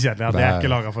 det kjedelig. Ja, det ikke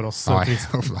laget for oss.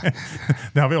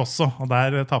 Det har vi også, og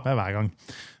der taper jeg hver gang.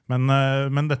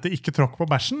 Men dette Ikke tråkk på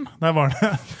bæsjen, der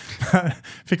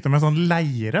fikk de en sånn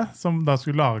leire som da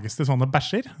skulle lages til sånne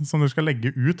bæsjer, som du skal legge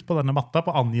ut på denne matta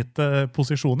på angitte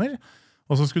posisjoner.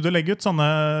 Og så skulle du legge ut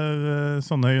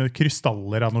sånne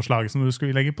krystaller av noe slag som du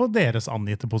skulle legge på deres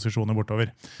angitte posisjoner bortover.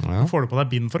 Så får du på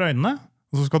deg bind for øynene,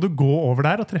 og så skal du gå over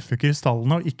der og treffe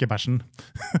krystallene og ikke bæsjen.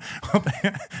 Og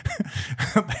det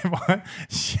var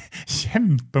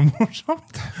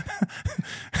kjempemorsomt.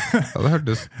 Ja, det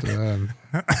hørtes... Men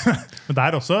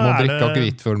der også må drikke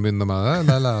akvitt før du begynner med det,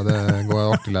 eller la det gå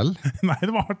artig lell? Nei,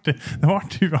 det var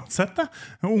artig uansett det.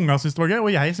 Unga synes det var gøy,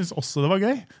 og jeg synes også det var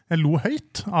gøy. Jeg lo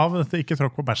høyt av dette Ikke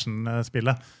tråkk på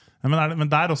bæsjen-spillet.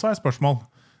 Men der også spørsmål.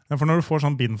 For når du får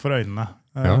sånn bind for øynene,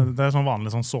 det sånn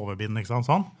vanlig sånn sovebind, ikke sant,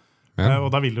 sånn.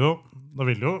 Og da vil du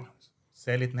jo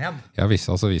se litt ned. Ja, hvis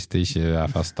det ikke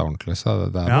festet ordentlig, så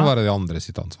det må være de andre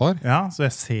sitt ansvar. Ja, så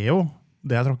jeg ser jo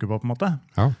det jeg tråkker på en måte.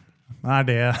 Ja. Er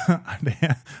det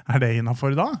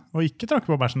innenfor da? Og ikke tråkke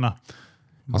på bæsjen da?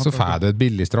 Altså får du et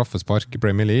billig straffespark I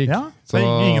Premier League. Ja, det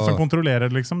ingen som kontrollerer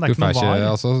liksom. Det ikke noe var.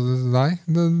 Altså, nei,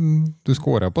 du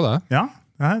skårer på det. Ja,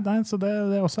 så det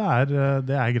også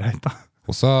det greit da.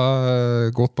 Og så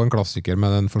gått på en klassiker med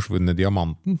den forsvunne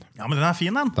diamanten. Ja, men den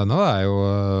fin den. Denne jo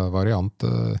variant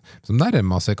som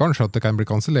nærmer seg kanskje at det kan bli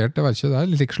kansellert. Jeg vet ikke, det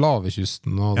litt like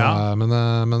Slavekysten. Og men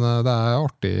det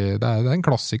artig. Det en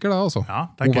klassiker det altså. Ja,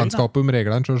 det gøy da. Ovennskap om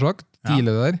reglene, selvsagt.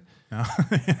 Tidlig der. Ja.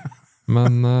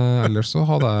 Men ellers så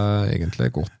hadde jeg egentlig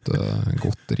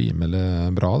gått rimelig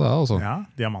bra det, altså. Ja,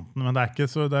 diamanten, men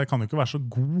det kan jo ikke være så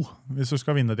god hvis du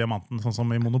skal vinne diamanten, sånn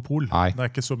som i Monopol. Nei. Det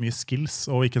er ikke så mye skills,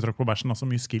 og ikke tråkk på bæsjen, også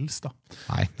mye skills da.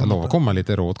 Nei, det lover å komme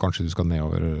litt råd, kanskje du skal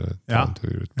nedover ta en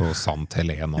tur ut på Sant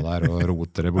Helena der, og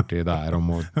rote det borti der, og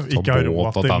må ta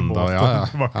båt og den da, ja.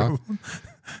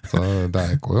 Så det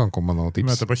går jo an å komme noen tips.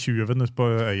 Møte på 20 ut på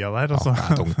øya der. Ja,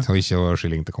 det tungt, og ikke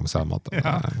skilling til å komme seg hjem at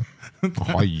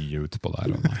hai ut på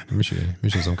der.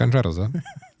 Mye som kan skjære seg.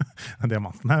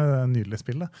 Diamanten et nydelig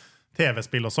spill.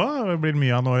 TV-spill også blir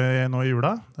mye av nå i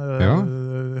jula.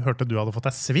 Hørte du hadde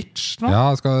fått deg Switch nå? Ja,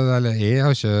 jeg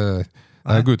har ikke...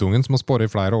 Det guttungen som har spåret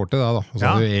i flere år til det da.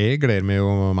 Så jeg gleder meg jo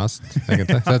mest,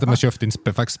 egentlig. Så jeg har kjøpt inn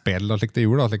fikk spill og slik til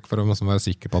jul, for å være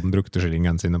sikker på at den brukte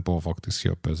skillingen sine på å faktisk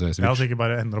kjøpe Switch. Ja, så ikke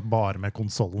bare ender opp bare med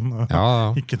konsolen,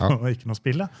 og ikke noe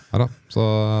spill. Ja da, så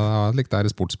jeg likte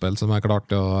det sportsspill som jeg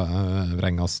klarte å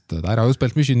vrengast der. Jeg har jo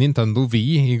spilt mye Nintendo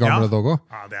Wii i gamle dager.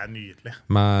 Ja, det nydelig.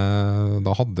 Men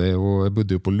da jeg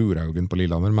bodde jo på Lurhaugen på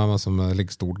Lillehammer, med meg som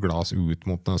ligger stort glas ut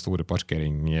mot den store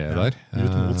parkering der.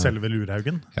 Ut mot selve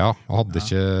Lurhaugen? Ja, og hadde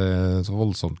ikke så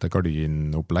voldsomt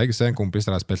gardinopplegg, så en kompis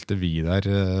der jeg spilte vi der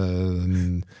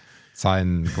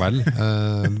sen kveld.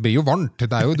 Det blir jo varmt,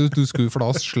 det jo, du skulle, for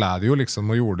da sled jo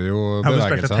liksom og gjorde jo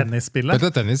bevegelser. Du spilte tennisspillet?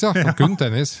 Spilte tennis, ja, kun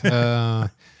tennis.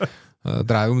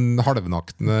 Drev jo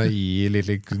halvnaktene i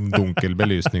litt dunkel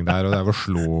belysning der, og det var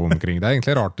slå omkring. Det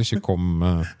egentlig rart det ikke kom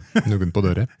noen på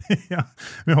døra. Ja,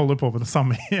 vi holder på med det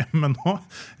samme hjemme nå.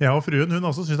 Jeg og fruen, hun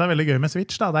også synes det veldig gøy med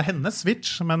Switch. Da. Det hennes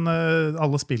Switch, men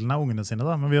alle spillene ungene sine.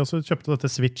 Da. Men vi også kjøpte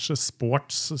dette Switch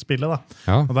Sports-spillet. Da.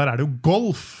 Ja. Og der det jo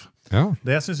golf. Ja.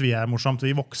 Det synes vi morsomt,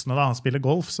 vi voksne da, spiller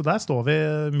golf. Så der står vi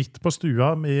midt på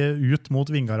stua, ut mot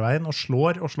Vingarveien, og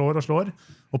slår,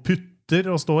 og putter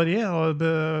og står i og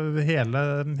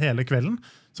hele kvelden.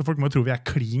 Så folk må jo tro vi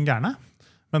klin gærne.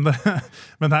 Men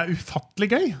det ufattelig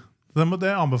gøy.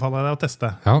 Det anbefaler jeg deg å teste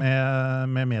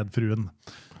med medfruen.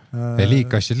 Jeg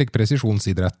liker ikke like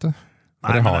presisjonsidrette.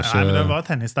 Nei, men det var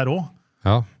tennis der også.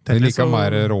 Ja, jeg liker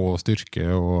mer rå styrke.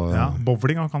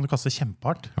 Bowling kan du kaste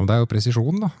kjempehardt. Ja, men det jo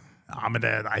presisjon da. Ja, men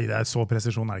det så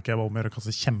presisjon det ikke. Om jeg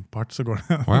kaster kjempehardt, så går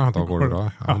det. Da går det bra.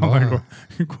 Ja,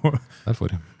 der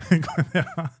får jeg. Jeg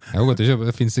har gått til å kjøpe,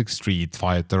 det finnes ikke Street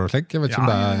Fighter og slik. Jeg vet ikke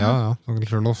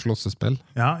om det slåssespill.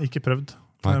 Ja, ikke prøvd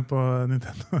på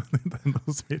Nintendo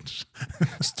Switch.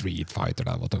 Street Fighter,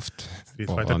 det var tøft.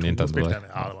 Street Fighter 2 spilte jeg.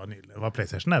 Ja, det var nydelig. Det var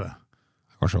PlayStation, det.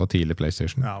 Kanskje det var tidlig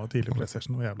PlayStation. Ja, det var tidlig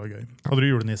PlayStation. Det var jævla gøy. Hadde du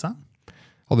julenisse?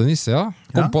 Hadde nisse, ja.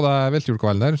 Kom på det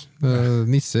veltjulkvelden der.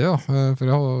 Nisse, ja. For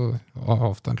jeg har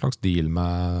hatt en slags deal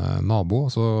med nabo,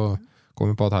 og så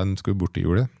kom jeg på at han skulle bort i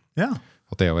julet. Ja.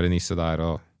 At jeg var en nisse der,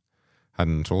 og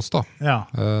han så oss da. Ja.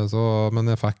 Men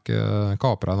jeg fikk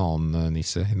kapret en annen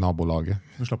nisse i nabolaget.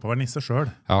 Du slapp å være nisse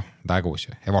selv? Ja, det går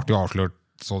ikke. Jeg ble jo avslørt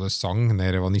så det sang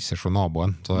når jeg var nisser fra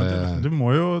naboen. Så du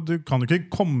kan jo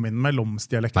ikke komme inn med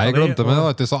lomsdialekten. Nei, jeg glemte meg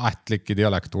at jeg sa ett like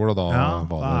dialektord, og da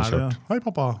var det kjørt. Hei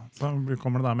pappa, så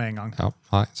kommer det der med en gang. Ja,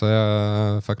 nei, så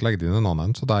jeg fikk legget inn en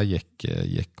annen, så det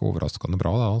gikk overraskende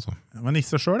bra det, altså. Jeg var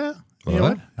nisse selv, i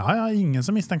år. Ja, ingen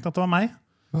som mistenkte at det var meg.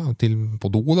 Ja,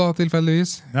 på do da,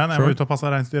 tilfeldigvis. Ja, når jeg var ute og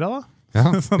passet reinsdyra da. Ja,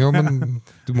 men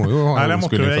du må jo ha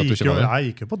unnskyldning for at du ikke var det. Jeg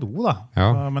gikk jo på do da,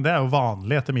 men det jo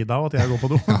vanlig etter middag at jeg går på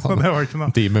do. Så det var ikke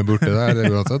noe. Time borte der, det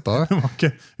uansett da. Det var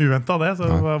ikke uventet det, så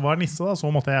det var nisse da,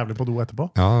 så måtte jeg jævlig på do etterpå.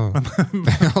 Ja,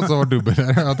 så var dubber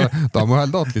der. Da må jeg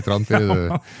helde at litt rann for det.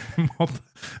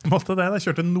 Måtte det. Jeg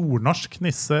kjørte nordnorsk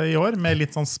nisse i år, med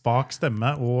litt sånn spak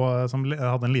stemme, og som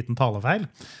hadde en liten talefeil.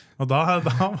 Og da har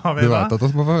vi du vet at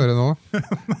vi må få høre nå.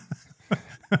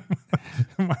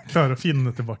 Man klarer å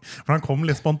finne tilbake. For han kom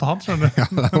litt spontant, skjønner du. Ja,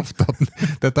 det ofte at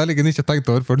dette ligger ikke tenkt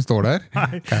over før den står der.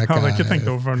 Nei, jeg hadde ikke tenkt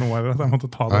over før nå, at jeg måtte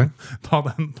ta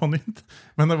den på nytt.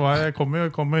 Men jeg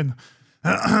kom inn.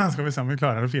 Skal vi se om vi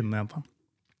klarer å finne den igjen da.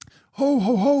 Ho,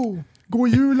 ho, ho!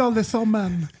 God jul alle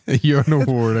sammen! Jørn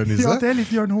Hol, Nisse? Ja, det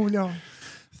litt Jørn Hol, ja.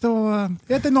 Så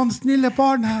det noen snille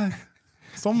barn her.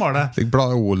 Sånn var det.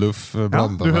 Oluf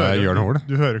blandet med Jørn Hol.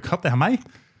 Du hører ikke at det meg?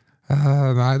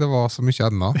 Nei, det var så mye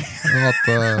enda.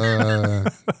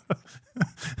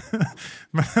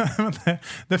 Men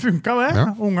det funket det. Ja.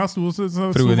 Unga sto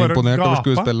Fruen bare imponert over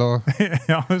skuespill.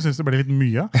 Ja, hun synes det ble litt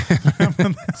mye.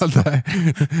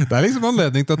 Det liksom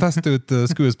anledning til å teste ut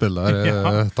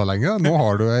skuespillertallenget. Nå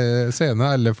har du en scene,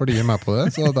 eller fordi jeg er med på det.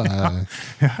 Så det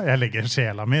ja, jeg legger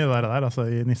sjela mi der, altså,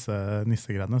 i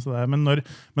nissegreiene. Men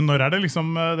når det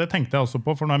liksom, det tenkte jeg også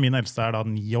på, for nå min eldste da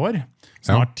 9 år,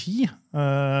 snart 10,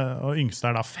 og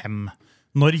yngste da 5.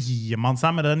 når gir man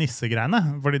seg med det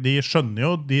nissegreiene? Fordi de skjønner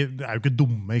jo, de er jo ikke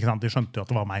dumme, ikke sant? De skjønte jo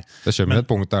at det var meg. Det kommer et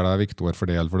punkt der det viktig å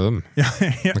fordele for dem. Ja,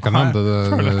 det kan hende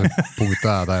det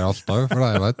punktet der alltid, for det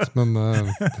jeg vet. Men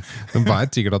de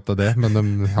vet sikkert at det det, men de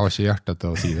har ikke hjertet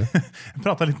til å si det. Jeg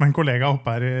pratet litt med en kollega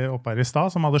oppe her i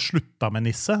sted, som hadde sluttet med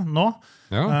nisse nå.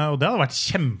 Ja. Og det hadde vært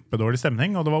kjempedårlig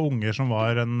stemning, og det var unger som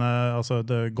var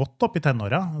godt opp i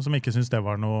tenåra, som ikke syntes det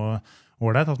var noe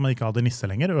ålreit, at man ikke hadde nisse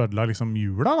lenger, ødela liksom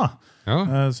jula da. Ja.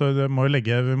 Så vi må jo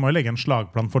legge en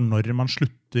slagplan for når man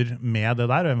slutter med det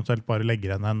der, og eventuelt bare legge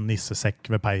igjen en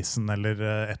nissesekk ved peisen, eller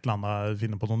et eller annet,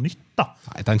 finne på noe nytt da.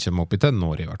 Nei, jeg tenker meg opp i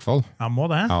tenår i hvert fall. Ja, må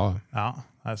det? Ja.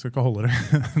 Jeg skal ikke holde det.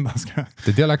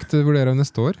 Det dialekt vurderer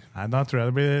neste år? Nei, da tror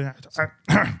jeg det blir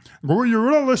God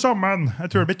jul alle sammen! Jeg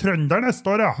tror det blir trønder neste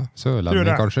år, ja.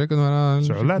 Sørlending kanskje? Kunne være...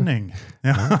 Sørlending,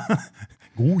 ja.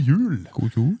 God jul!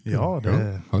 God jul? Ja, det...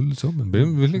 Ja, alle sammen. Det blir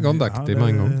veldig gandektig med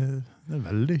en gang. Det er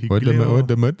veldig hyggelig. Og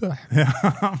det med det.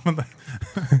 Ja, men det...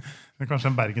 Men kanskje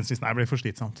en bergensvist. Nei, det blir for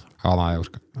slitsomt. Ja, nei, jeg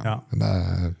orker. Ja.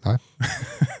 Nei.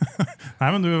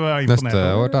 Nei, men du var imponert. Neste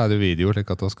år er det video,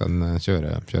 slik at vi kan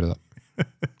kjøre det.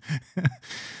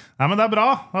 Nei, men det er bra.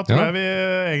 Da tror jeg vi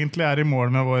egentlig er i mål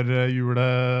med vår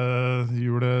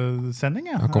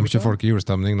julesending. Det kom ikke folk i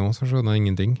julestemning nå, så skjønner jeg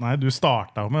ingenting. Nei, du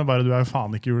startet jo med bare du er jo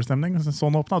faen ikke julestemning.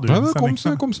 Sånn åpnet du. Nei, det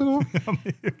kom seg nå.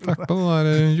 Fikk på den der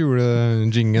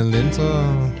julejingen din, så...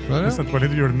 Du setter på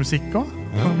litt julemusikk også.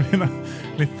 Ja.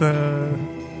 Litt...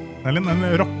 Det er en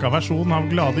rocka versjon av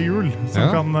Glade Jul som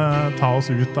kan ta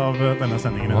oss ut av denne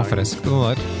sendingen i dag. Det var fresk det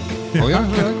der. Ja,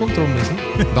 det kom trommisen.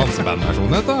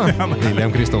 Dansebandversjonen dette.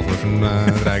 William Kristoffersen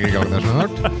drar i gang der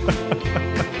snart.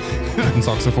 En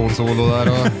saxofonsolo der.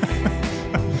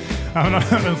 Ja, men da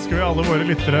ønsker vi alle våre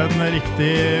lyttere en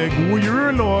riktig god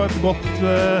jul og et godt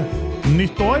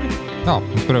nytt år. Ja,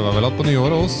 vi prøver vel at på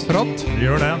nyår hos Ratt. Vi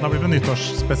gjør det, da blir det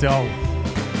nyttårsspesial.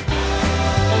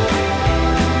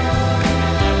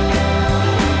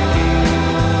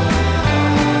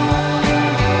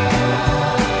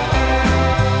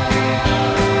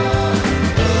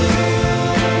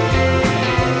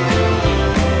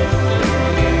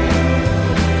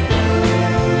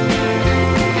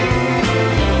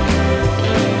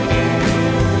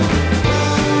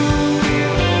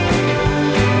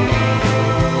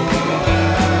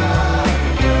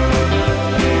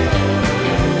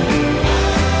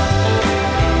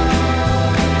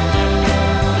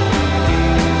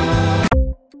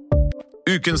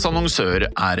 Ukens annonsør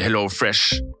er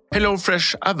HelloFresh.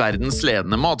 HelloFresh er verdens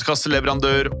ledende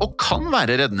matkasseleverandør og kan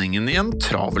være redningen i en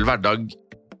travel hverdag.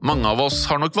 Mange av oss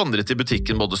har nok vandret i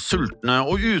butikken både sultne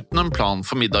og uten en plan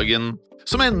for middagen,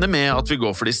 som ender med at vi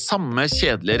går for de samme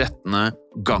kjedelige rettene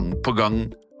gang på gang.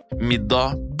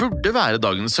 Middag burde være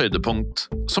dagens høydepunkt.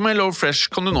 Som HelloFresh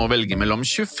kan du nå velge mellom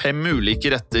 25 ulike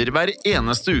retter hver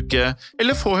eneste uke,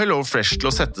 eller få HelloFresh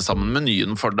til å sette sammen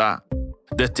menyen for deg.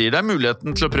 Dette gir deg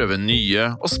muligheten til å prøve nye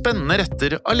og spennende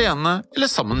retter alene eller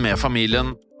sammen med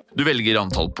familien. Du velger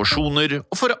antall porsjoner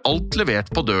og får alt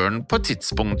levert på døren på et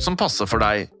tidspunkt som passer for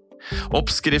deg.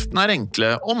 Oppskriftene er enkle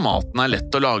og maten er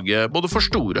lett å lage både for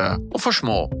store og for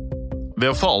små.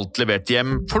 Ved å få alt levert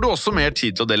hjem får du også mer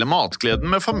tid til å dele matgleden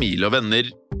med familie og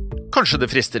venner. Kanskje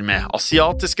det frister med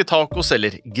asiatiske tacos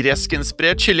eller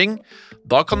greskinspirert kylling?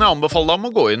 Da kan jeg anbefale deg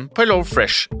om å gå inn på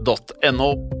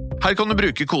hellofresh.no. Her kan du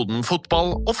bruke koden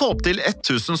FOTBALL og få opp til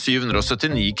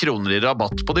 1779 kroner i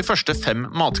rabatt på de første 5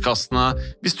 matkassene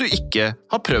hvis du ikke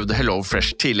har prøvd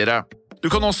HelloFresh tidligere. Du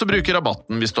kan også bruke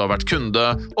rabatten hvis du har vært kunde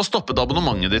og stoppet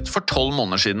abonnementet ditt for 12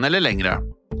 måneder siden eller lengre.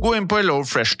 Gå inn på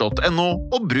hellofresh.no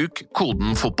og bruk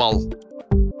koden FOTBALL.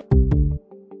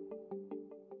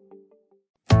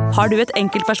 Har du et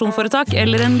enkeltpersonforetak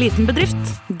eller en liten bedrift?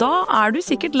 Da er du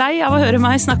sikkert lei av å høre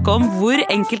meg snakke om hvor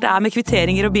enkelt det er med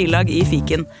kvitteringer og bilag i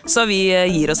fiken. Så vi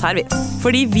gir oss her, vi.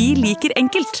 Fordi vi liker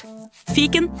enkelt.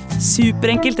 Fiken,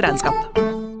 superenkelt regnskap.